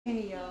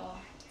Hey y'all.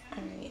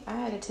 Alright, I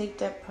had to take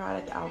that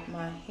product out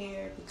my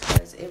hair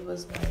because it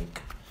was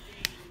like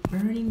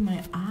burning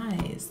my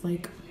eyes.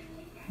 Like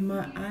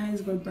my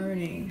eyes were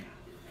burning.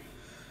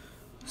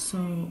 So,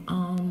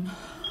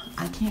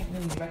 I can't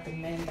really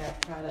recommend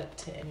that product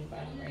to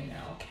anybody right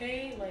now,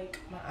 okay? Like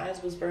my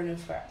eyes was burning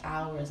for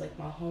hours. Like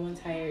my whole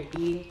entire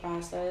eating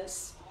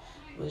process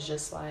was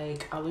just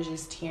like I was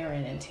just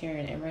tearing and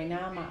tearing. And right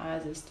now my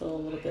eyes is still a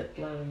little bit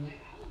blurry.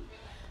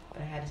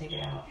 But I had to take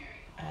it out.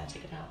 I had to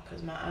take it out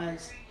because my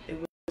eyes, it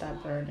would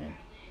stop burning.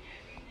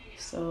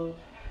 So,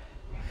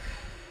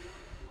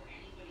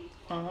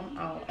 I'm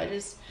out.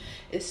 It's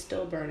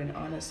still burning,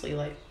 honestly.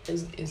 Like,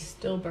 it's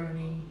still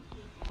burning.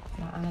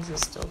 My eyes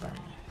is still burning.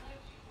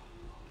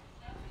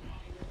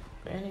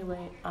 But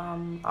anyway,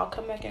 I'll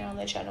come back and I'll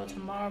let y'all know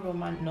tomorrow. But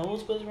my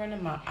nose was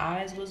running. My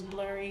eyes was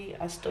blurry.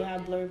 I still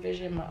have blurred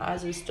vision. My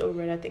eyes is still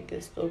red. I think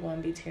it's still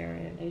going to be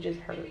tearing. It just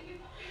hurt.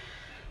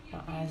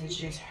 My eyes is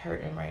just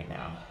hurting right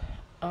now.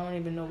 I don't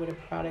even know what the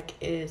product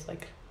is.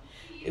 Like,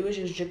 it was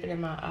just dripping in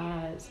my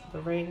eyes.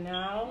 But right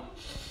now,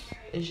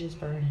 it's just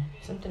burning.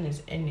 Something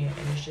is in there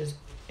and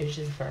it's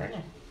just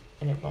burning.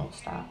 And it won't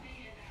stop.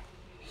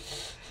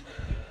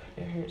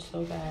 It hurts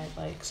so bad.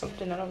 Like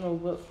something, I don't know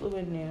what flew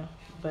in there.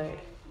 But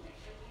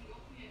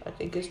I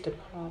think it's the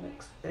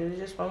products. It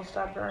just won't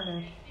stop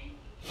burning.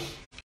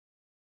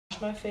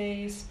 Wash my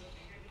face.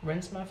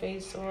 Rinse my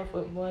face off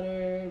with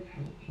water.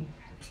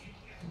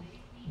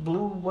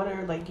 Blue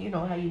water, like you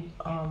know how you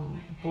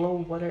blow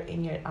water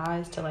in your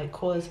eyes to like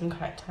cause some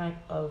kind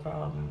of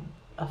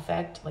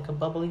effect, like a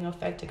bubbling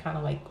effect to kind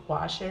of like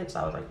wash it. So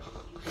I was like,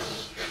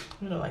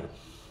 you know, like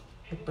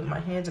put my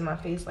hands in my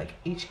face, like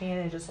each hand,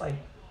 and just like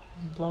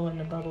blowing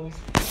the bubbles.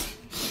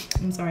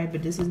 I'm sorry,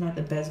 but this is not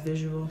the best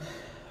visual.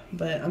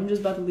 But I'm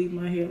just about to leave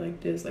my hair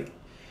like this, like,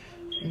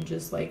 and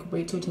just like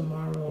wait till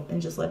tomorrow and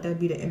just let that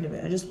be the end of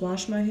it. I just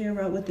washed my hair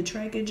out with the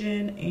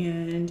Tricogen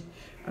and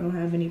I don't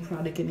have any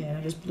product in it. I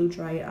just blow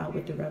dry it out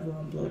with the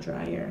Revlon blow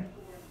dryer.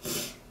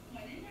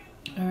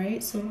 All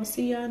right, so I'll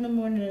see y'all in the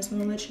morning. I just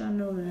want to let y'all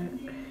know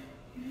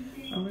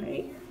that. All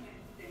right.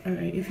 All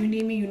right, if you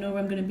need me, you know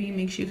where I'm going to be.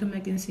 Make sure you come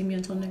back and see me.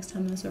 Until next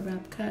time, that's a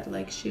wrap. Cut,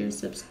 like, share,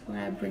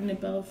 subscribe, ring the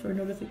bell for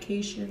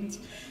notifications.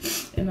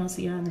 And I'll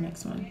see y'all in the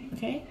next one,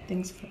 okay?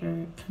 Thanks for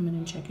coming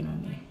and checking on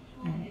me.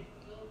 All right.